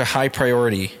becomes such a high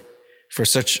priority for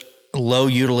such low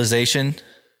utilization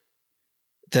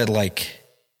that like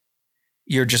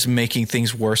you're just making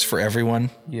things worse for everyone.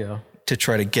 Yeah. To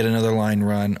try to get another line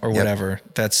run or whatever.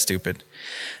 Yep. That's stupid.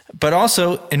 But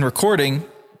also in recording,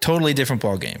 totally different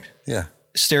ball game. Yeah.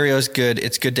 Stereo is good.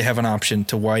 It's good to have an option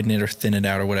to widen it or thin it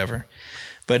out or whatever.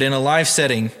 But in a live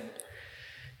setting,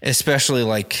 especially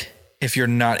like if you're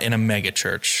not in a mega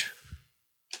church,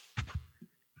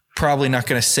 probably not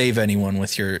going to save anyone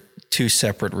with your two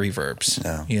separate reverbs.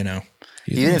 No.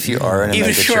 Even if you are in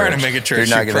a mega church,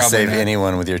 you're not going to save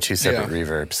anyone with your two separate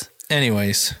reverbs.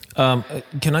 Anyways.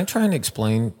 Can I try and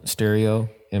explain stereo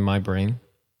in my brain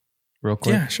real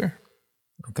quick? Yeah, sure.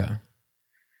 Okay.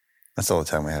 That's all the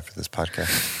time we have for this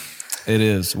podcast. It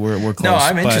is. We're close. No,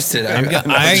 I'm interested.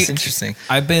 It's interesting.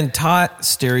 I've been taught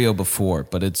stereo before,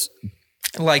 but it's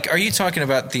like, are you talking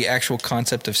about the actual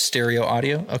concept of stereo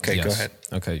audio? Okay, yes. Go ahead.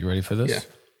 Okay, you ready for this? Yeah.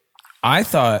 I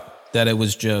thought that it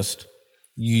was just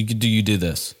you do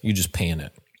this. You just pan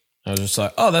it. I was just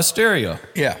like, oh, that's stereo.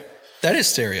 Yeah, that is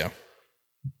stereo.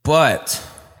 But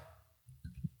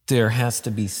there has to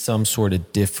be some sort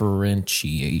of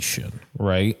differentiation,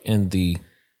 right? In the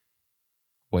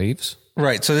waves.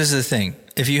 Right. So this is the thing.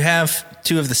 If you have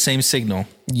two of the same signal.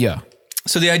 Yeah.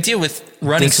 So the idea with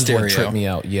running stereo. This is what tripped me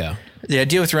out. Yeah. The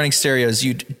idea with running stereo is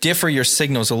you differ your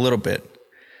signals a little bit.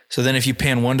 So then if you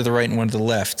pan one to the right and one to the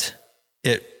left,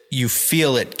 you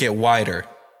feel it get wider,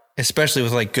 especially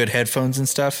with like good headphones and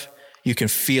stuff. You can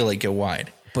feel it get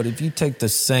wide. But if you take the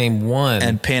same one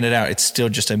and pan it out, it's still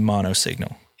just a mono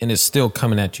signal. And it's still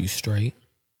coming at you straight.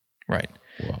 Right.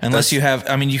 Well, unless you have,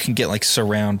 you can get like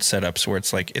surround setups where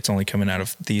it's like, it's only coming out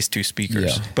of these two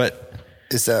speakers. Yeah. But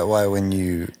is that why when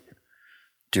you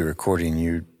do recording,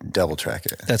 you double track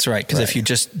it? That's right. Because if you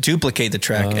just duplicate the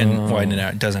track and widen it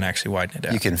out, it doesn't actually widen it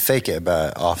out. You can fake it by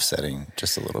offsetting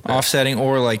just a little bit. Offsetting,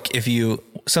 or like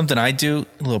something I do,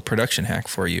 a little production hack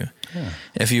for you. Yeah.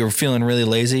 If you're feeling really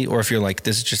lazy, or if you're like,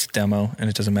 this is just a demo and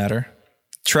it doesn't matter,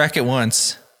 track it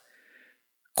once,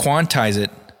 quantize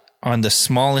it on the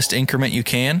smallest increment you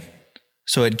can.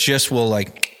 So it just will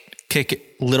like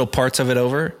kick little parts of it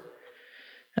over,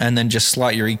 and then just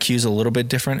slot your EQs a little bit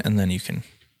different, and then you can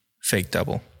fake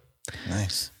double.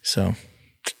 Nice. So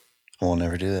we'll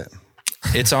never do that.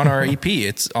 It's on our EP.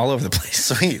 It's all over the place.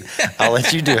 Sweet. I'll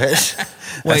let you do it.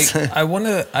 Wait, I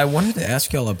wanted to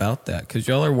ask y'all about that because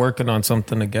y'all are working on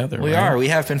something together. We are. We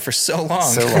have been for so long.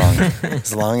 So long.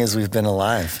 As long as we've been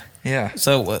alive. Yeah.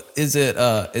 So is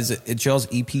it y'all's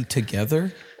EP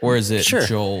together, or is it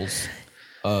Joel's?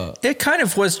 It kind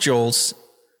of was Joel's.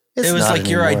 It was like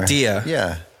your idea.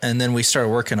 Yeah. And then we started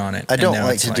working on it. I don't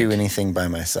like to do anything by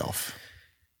myself.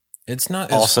 It's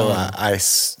not. Also, I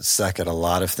suck at a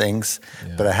lot of things,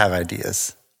 but I have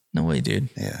ideas. No way, dude.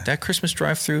 Yeah. That Christmas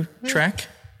drive-through track,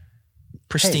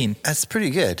 pristine. Hey, that's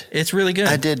pretty good. It's really good.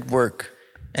 I did work.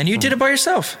 And you did it by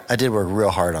yourself. I did work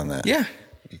real hard on that. Yeah.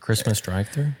 Christmas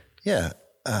drive-through? Yeah.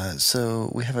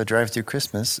 So we have a drive-through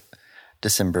Christmas,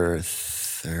 December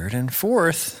 3rd and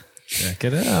 4th. Check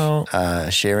it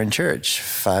out. Sharon Church,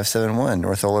 571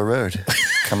 North Ola Road.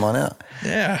 come on out.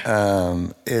 Yeah.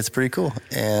 It's pretty cool.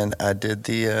 And I did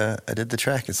the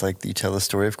track. It's like you tell the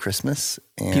story of Christmas.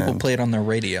 And People play it on their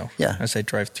radio. Yeah. As they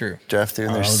drive through. drive through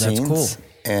and there's that's scenes. cool.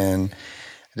 And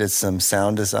I did some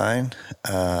sound design.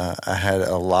 I had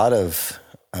a lot of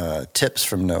tips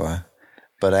from Noah,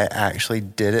 but I actually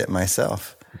did it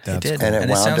myself. That's did. cool. And it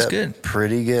And it wound sounds up good.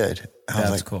 pretty good. I was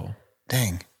That's like, cool.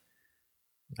 dang.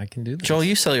 I can do that. Joel,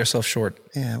 you sell yourself short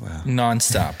Yeah, well.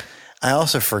 nonstop. I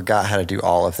also forgot how to do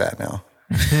all of that now.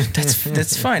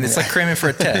 That's fine. It's like cramming for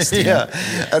a test. you know?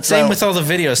 That's Same how- with all the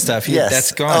video stuff. yes.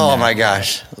 That's gone. Oh now. my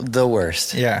gosh. The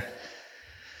worst. Yeah.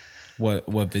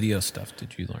 What video stuff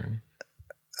did you learn?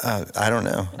 I don't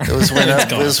know.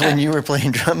 It was when you were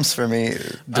playing drums for me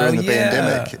during the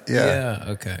pandemic. Yeah.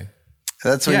 Okay.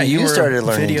 That's when Yeah, you you were started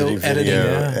learning to video do video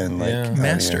editing. and like Yeah.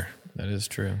 Master. That is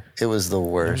true. It was the It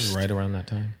was worst, right around that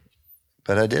time.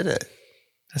 but I did it.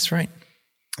 That's right.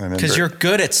 I remember. Because you're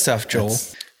good at stuff, Joel.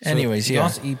 Anyways, yeah.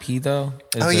 Y'all's EP though.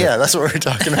 Oh yeah, that's what we're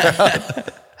talking about.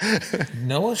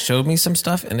 Noah showed me some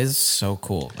stuff and it's so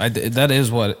cool. That is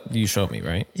what you showed me,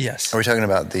 right? Yes. Are we talking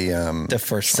about the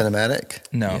first one. cinematic?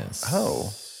 No. Yes.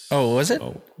 Oh, Oh, was it?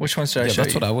 Which ones did I Yeah, show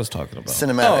that's you? what I was talking about.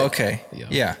 cinematic. Oh, okay. Yeah.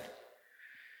 Yeah.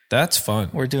 That's fun.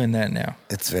 We're doing that now.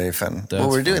 It's very fun. That's well,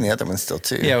 we're doing the other one still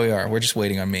too. Yeah, we are. We're just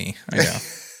waiting on me. I know.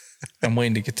 I'm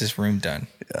waiting to get this room done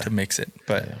to mix it.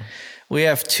 But we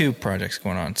have 2 projects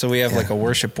going on. So we have like a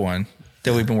worship one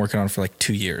that we've been working on for like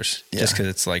 2 years. Just because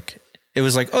it's like, it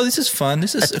was like, oh, this is fun.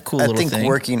 This is a cool I little think thing.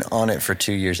 working on it for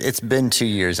 2 years. It's been 2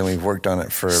 years, and we've worked on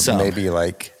it for Some. maybe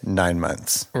like 9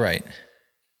 months. Right.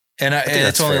 And, and that's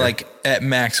it's only fair. like at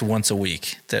max once a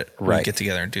week that we Right. get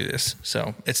together and do this.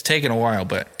 So it's taken a while,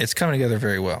 but it's coming together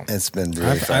very well. It's been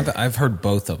really fun. I've heard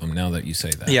both of them now that you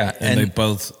say that. Yeah, and they and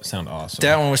both sound awesome.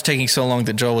 That one was taking so long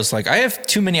that Joel was like, I have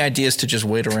too many ideas to just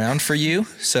wait around for you.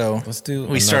 So Let's do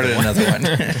we started another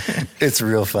one. It's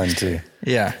real fun too.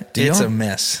 Yeah. It's y'all- a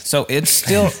mess. So it's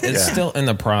still in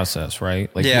the process,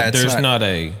 right? Like Yeah, it's there's not- not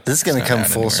a This is going to not come out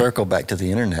full anywhere. circle back to the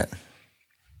internet.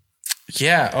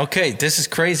 Yeah. Okay. This is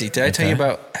crazy. Did I tell you Okay.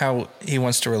 about how he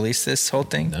wants to release this whole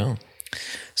thing? no.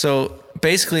 So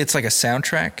basically, it's like a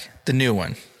soundtrack, the new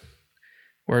one.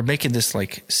 We're making this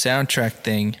like soundtrack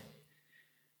thing,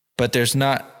 but there's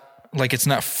not like it's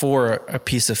not for a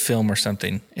piece of film or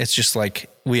something. It's just like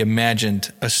we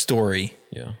imagined a story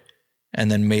Yeah. and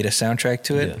then made a soundtrack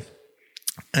to it. Yeah.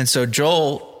 And so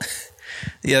Joel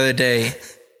the other day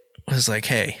was like,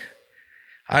 hey,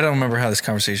 I don't remember how this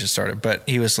conversation started, but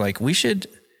he was like, we should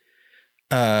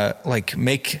like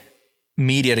make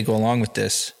media to go along with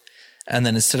this. And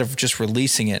then instead of just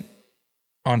releasing it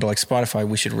onto like Spotify,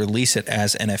 we should release it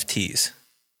as NFTs.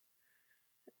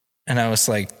 And I was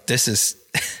like, this is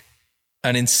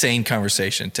an insane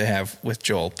conversation to have with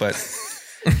Joel. But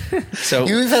so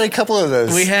You've had a couple of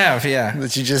those. we have, yeah.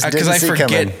 That you just because didn't I see forget,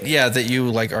 coming. yeah, that you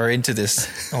like are into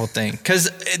this whole thing. Because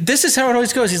this is how it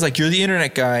always goes. He's like, "You're the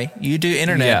internet guy. You do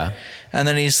internet." Yeah. And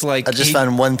then he's like, I just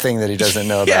found one thing that he doesn't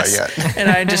know about yes. yet. And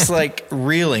I'm just like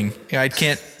reeling. I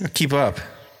can't keep up.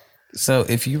 So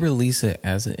if you release it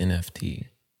as an NFT,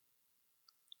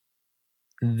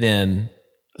 then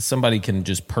somebody can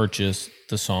just purchase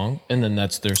the song and then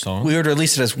that's their song. We would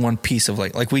release it as one piece of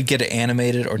like we'd get it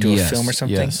animated or do a Yes, film or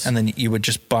something, yes. and then you would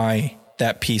just buy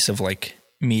that piece of like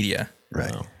media.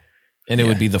 Right. And it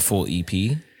would be the full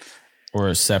EP or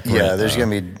a separate. Yeah, there's going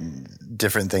to be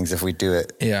different things if we do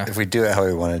it. Yeah. If we do it how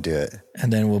we want to do it,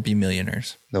 And then we'll be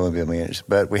millionaires. then we'll be millionaires.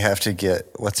 But we have to get,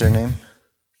 what's her name?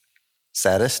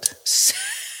 Saddest?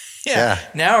 Yeah.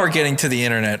 Now we're getting to the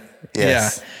internet.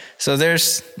 Yes. Yeah. So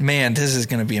this is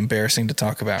going to be embarrassing to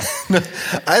talk about.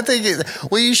 I think,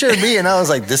 you showed me and I was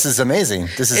like, this is amazing.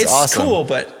 This is It's awesome. cool,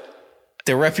 but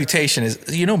their reputation is,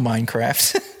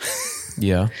 Minecraft.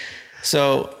 Yeah.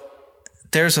 So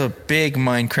there's a big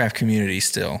Minecraft community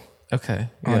still Okay.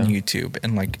 on YouTube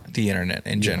and like the internet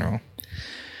in general.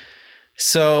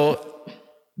 So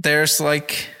there's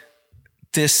like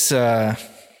this,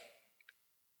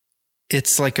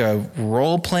 it's like a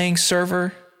role-playing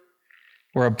server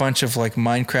where a bunch of like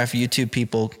Minecraft YouTube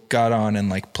people got on and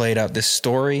like played out this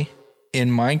story in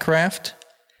Minecraft.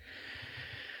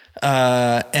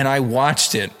 And I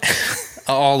watched it,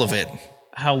 all of it,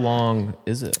 How long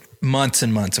is it? months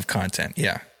and months of content.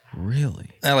 Yeah. Really?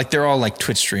 And like they're all like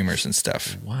Twitch streamers and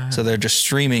stuff. Wow. So they're just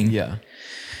streaming. Yeah.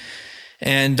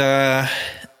 And then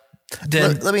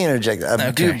Let me interject. I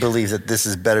Okay. do believe that this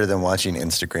is better than watching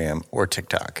Instagram or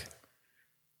TikTok.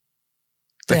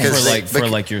 For they-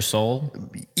 like your soul?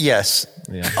 Yes.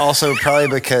 Yeah. Also, probably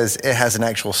because it has an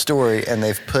actual story and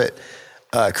they've put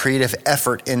creative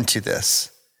effort into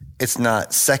this. it's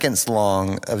not seconds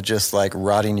long of just like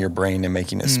rotting your brain and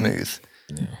making it smooth.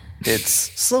 Yeah. It's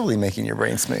slowly making your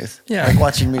brain smooth. Yeah. Like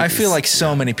watching movies. I feel like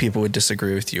so many people would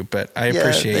disagree with you, but I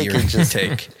appreciate your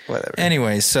take. Whatever.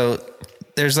 Anyway, so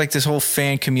there's like this whole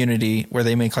fan community where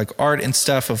they make like art and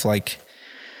stuff of like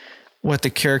what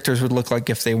the characters would look like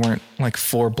if they weren't like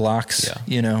 4 blocks,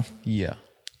 you know? Yeah.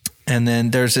 And then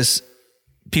there's this,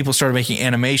 people started making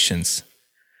animations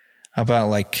about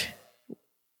like,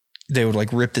 they would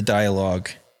like rip the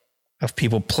dialogue of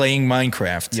people playing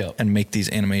Minecraft and make these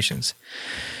animations.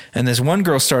 And this one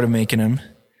girl started making them,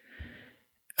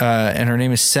 and her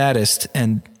name is Saddest,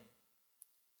 and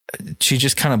she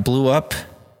just kind of blew up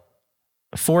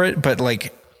for it, but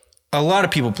like a lot of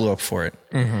people blew up for it.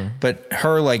 Mm-hmm. But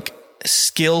her like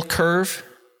skill curve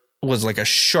was like a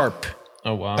sharp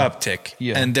uptick.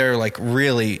 Yeah. And they're like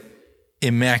really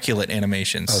immaculate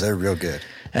animations. Oh, they're real good.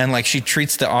 And like she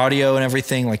treats the audio and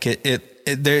everything like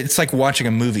it's like watching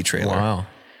a movie trailer. Wow.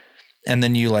 And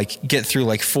then you like get through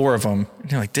like 4 of them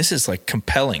and you're like, this is like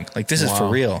compelling. Like this is for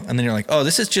real. And then you're like, oh,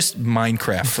 this is just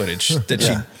Minecraft footage that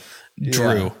she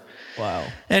drew. Yeah. Wow.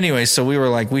 Anyway, so we were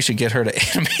like, we should get her to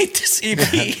animate this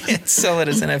EP and sell it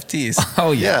as NFTs.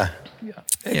 Oh yeah.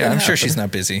 Yeah, I'm sure she's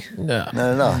not busy. No.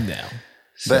 No.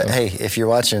 But hey, if you're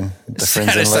watching the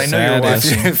Friends in Saddest, I know you're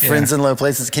watching. Friends in Low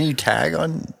Places, can you tag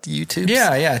on YouTube?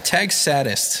 Yeah. Tag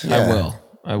Saddest. Yeah.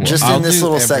 I will. Just in this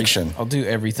little section. I'll do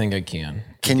everything I can.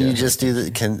 Can you just do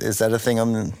is that a thing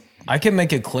on the... I can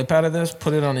make a clip out of this,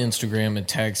 put it on Instagram, and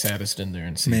tag Saddest in there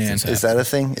and see. Man, is that a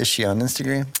thing? Is she on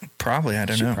Instagram? Probably. I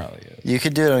don't know. Probably is. You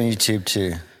could do it on YouTube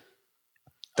too.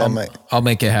 I'll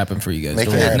make it happen for you guys. I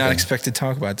did not expect to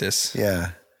talk about this.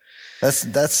 Yeah,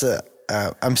 that's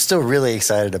I'm still really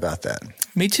excited about that.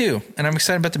 Me too, and I'm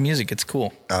excited about the music. It's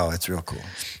cool. Oh, it's real cool.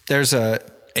 There's a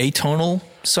atonal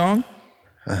song.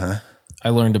 I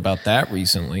learned about that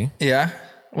recently. Yeah,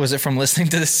 was it from listening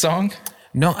to this song?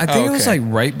 No, I think it was like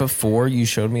right before you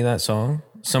showed me that song.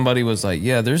 Somebody was like,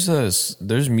 "Yeah, there's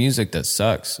music that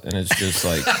sucks," and it's just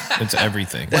like it's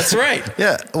everything. That's right.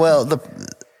 Yeah, well,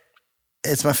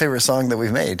 it's my favorite song that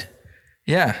we've made.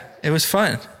 Yeah, it was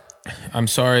fun. I'm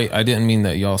sorry, I didn't mean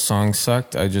that y'all songs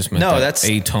sucked. I just meant that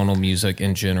atonal music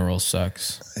in general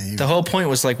sucks. The whole point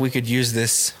was like we could use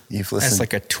this as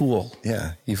like a tool.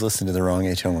 Yeah, you've listened to the wrong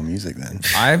atonal music then.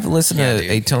 I've listened to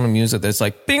atonal music that's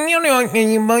like bing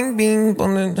bing bing.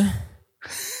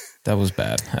 That was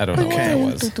bad. I don't know what that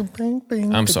was.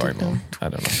 I'm sorry, Mom. I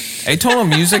don't know. Atonal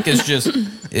music is just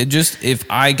if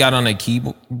I got on a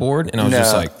keyboard and I was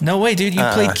just like, no way, dude, you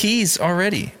played keys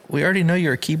already. We already know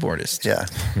you're a keyboardist. Yeah.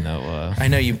 No. I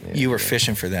know you were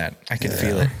fishing for that. I could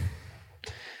feel it.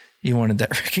 You wanted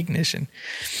that recognition.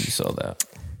 You saw that.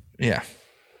 Yeah.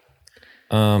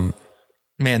 Man,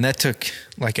 that took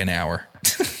like an hour.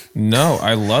 No,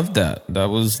 I loved that. That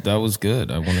was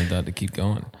good. I wanted that to keep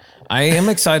going. I am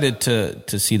excited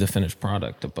to see the finished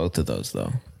product of both of those,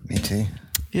 though. Me too.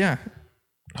 Yeah.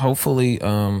 Hopefully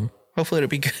it'll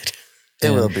be good. It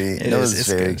will be. It's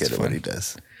very good at what he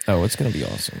does. Oh, it's going to be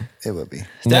awesome. It will be.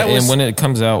 And when it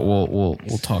comes out, we'll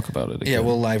talk about it again. Yeah,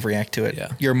 we'll live react to it.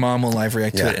 Yeah. Your mom will live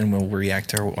react to it, and we'll react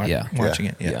to her watching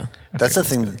it. Yeah. That's the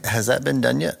thing. Has that been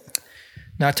done yet?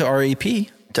 Not to REP.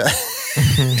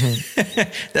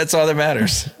 That's all that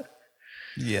matters.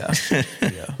 Yeah.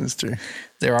 That's true.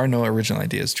 There are no original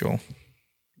ideas, Joel.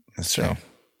 That's true. So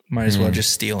might as well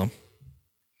just steal them.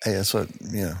 Hey, that's what,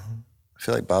 I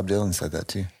feel like Bob Dylan said that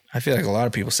too. I feel like a lot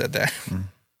of people said that.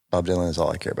 Bob Dylan is all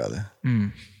I care about there.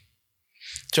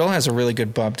 Joel has a really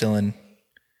good Bob Dylan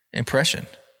impression.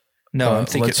 No, I'm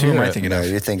thinking, who am I thinking of? No,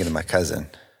 you're thinking of my cousin.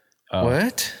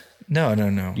 What? No.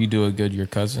 You do a good your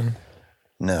cousin?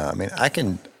 No, I mean, I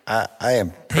am. I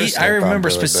remember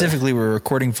Bob Dylan, specifically we were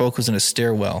recording vocals in a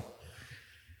stairwell.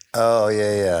 Oh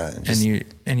yeah. And you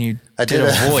I did a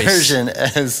voice version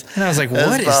as, and I was like,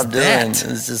 what is Bob Dylan. that?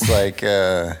 It's just like,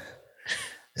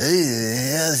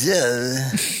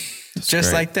 just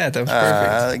great. Like that. That was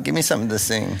perfect. Give me something to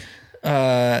sing.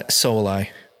 So will I.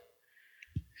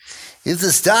 If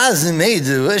the stars are made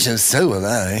to worship, so will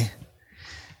I.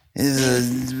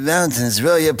 If the mountains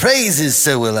roll your praises,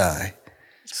 so will I.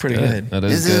 It's pretty good. That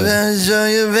is good. If the mountains roll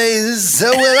your praises, so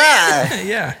will I.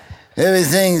 Yeah.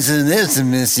 Everything's a lift to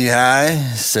miss you high,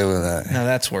 so will I. Now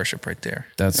that's worship right there.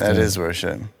 That is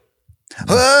worship.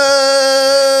 Whoa!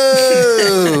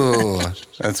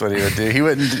 That's what he would do. He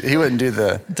wouldn't do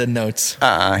the notes.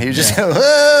 He would just go,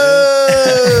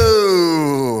 whoa!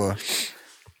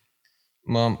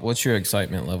 Mom, what's your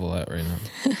excitement level at right now?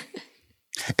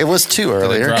 It was 2 Did it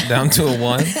earlier. drop down to a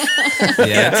 1?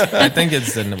 Yeah, I think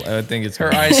it's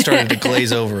Her eyes started to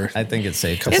glaze over. I think it's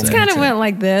safe to It's say. kind of went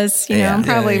like this, you know. I'm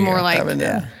probably there you more go. like Up and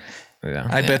down. Yeah.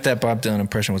 I bet that Bob Dylan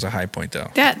impression was a high point, though.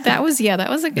 that was that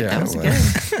was a good. Yeah, that was it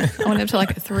good. I went up to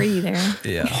like a 3 there.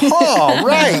 Yeah. Oh,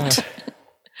 right.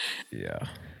 Yeah.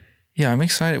 Yeah, I'm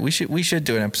excited. We should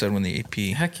do an episode when the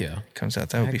EP Heck yeah. comes out.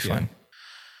 That would be Heck yeah. fun.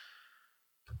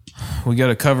 We got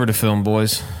a cover to film,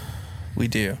 boys. We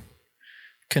do.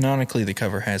 Canonically, the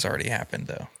cover has already happened,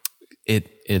 though,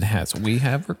 It has. We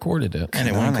have recorded it. and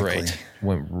it went Canonically. great.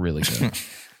 Went really good.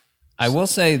 I will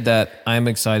say that I'm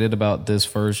excited about this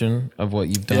version of what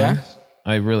you've done. Yeah?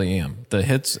 I really am. The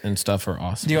hits and stuff are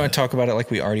awesome. Do you want to talk about it like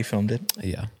we already filmed it?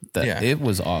 Yeah. Yeah. It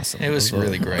was awesome. It was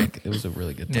really great. It was a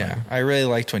really good time. Yeah, I really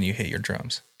liked when you hit your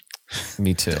drums.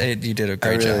 Me too. You did a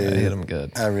great I job. I really- hit them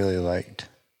good. I really liked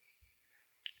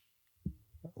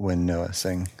when Noah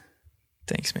sang.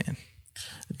 Thanks, man.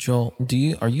 Joel,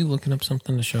 are you looking up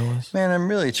something to show us? Man, I'm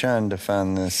really trying to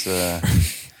find this Bob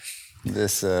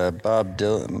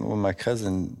Dylan. Well, my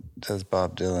cousin does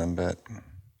Bob Dylan, but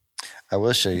I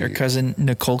will show you. Your cousin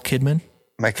Nicole Kidman.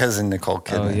 My cousin Nicole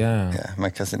Kidman. Oh, yeah. Yeah, my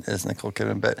cousin is Nicole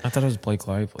Kidman, but I thought it was Blake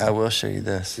Lively. I will show you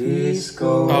this.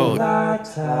 Oh,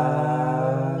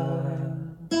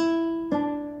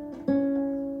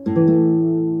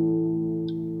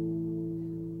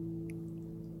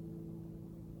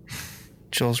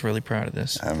 Joel's really proud of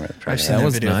this. I'm really proud I've of seen that. that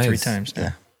was video 3 nice. times now.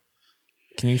 Yeah.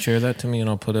 Can you share that to me and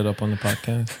I'll put it up on the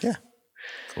podcast? Yeah.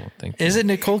 Cool. Thank you. Is it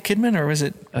Nicole Kidman or was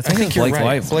it? I think it's you're Blake right.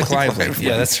 Lively. Blake Blake Lively.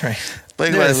 Yeah, that's right.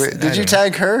 Blake Yes, Lively. I Did you don't know.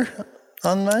 tag her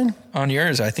on mine? On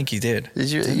yours, I think you did.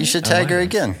 Did you? You should tag her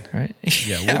again. Right?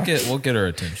 Yeah, we'll get her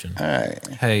attention. All right.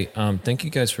 Hey, thank you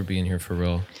guys for being here for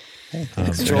real.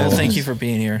 Joel, thank you for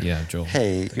being here Yeah, Joel.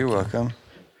 Hey, you're welcome.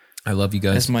 I love you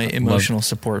guys. as my Love- emotional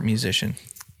support musician.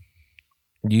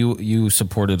 You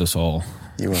supported us all.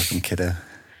 You're welcome, kiddo.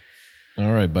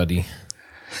 All right, buddy.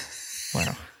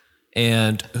 Wow.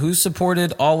 And who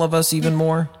supported all of us even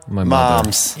more? My mother.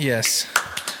 Moms. Yes.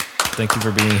 Thank you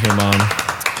for being here, Mom.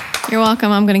 You're welcome.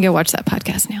 I'm going to go watch that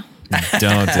podcast now.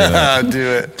 Don't do it. I'll do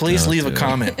it. Please Don't leave do a it.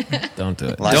 comment. Don't do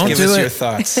it. Like, Don't Give do us your it.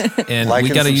 thoughts. And Like we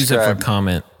and got to use it for subscribe.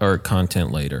 comment or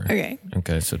content later. Okay.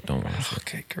 Okay, so don't watch it.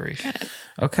 Okay, great.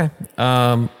 Okay.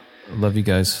 Love you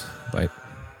guys. Bye.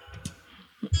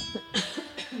 All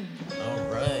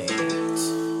right.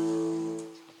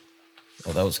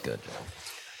 Oh, that was good.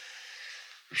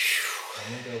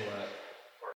 I'm gonna go